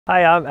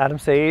Hi, I'm Adam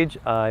Sage.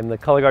 I'm the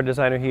color guard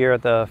designer here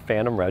at the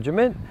Phantom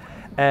Regiment.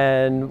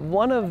 And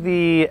one of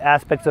the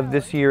aspects of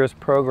this year's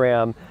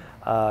program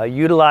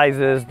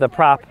utilizes the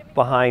prop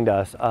behind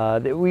us.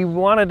 We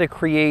wanted to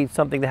create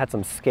something that had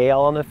some scale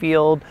on the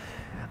field,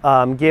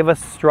 gave us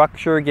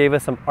structure, gave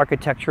us some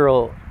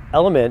architectural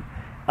element.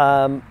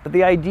 But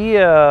the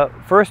idea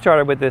first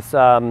started with this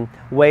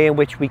way in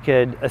which we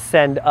could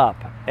ascend up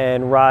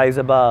and rise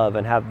above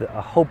and have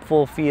a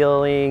hopeful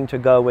feeling to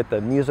go with the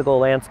musical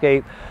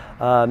landscape.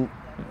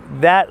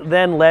 That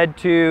then led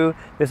to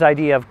this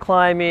idea of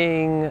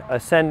climbing,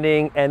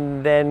 ascending,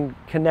 and then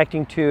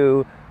connecting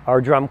to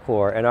our drum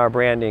corps and our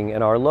branding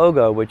and our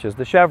logo, which is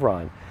the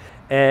chevron.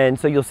 And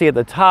so you'll see at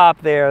the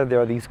top there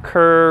are these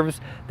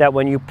curves that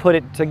when you put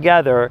it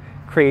together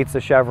creates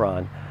the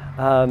chevron.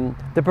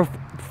 The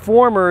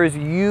performers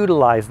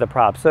utilize the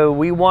props. So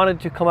we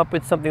wanted to come up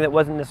with something that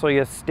wasn't necessarily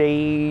a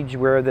stage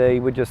where they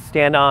would just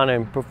stand on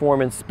and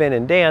perform and spin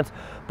and dance,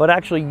 but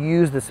actually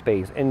use the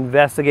space,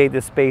 investigate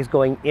the space,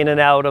 going in and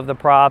out of the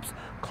props,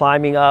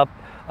 climbing up,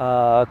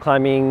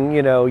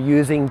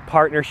 using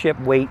partnership,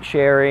 weight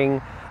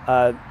sharing.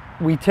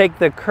 We take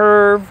the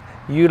curve,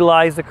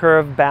 utilize the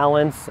curve,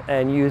 balance,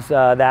 and use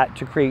that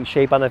to create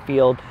shape on the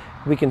field.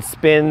 We can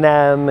spin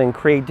them and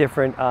create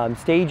different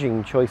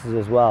staging choices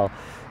as well.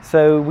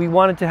 So we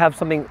wanted to have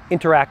something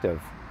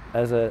interactive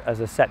as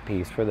a set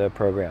piece for the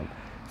program.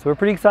 So we're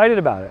pretty excited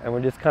about it, and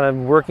we're just kind of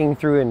working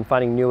through and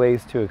finding new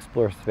ways to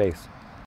explore space.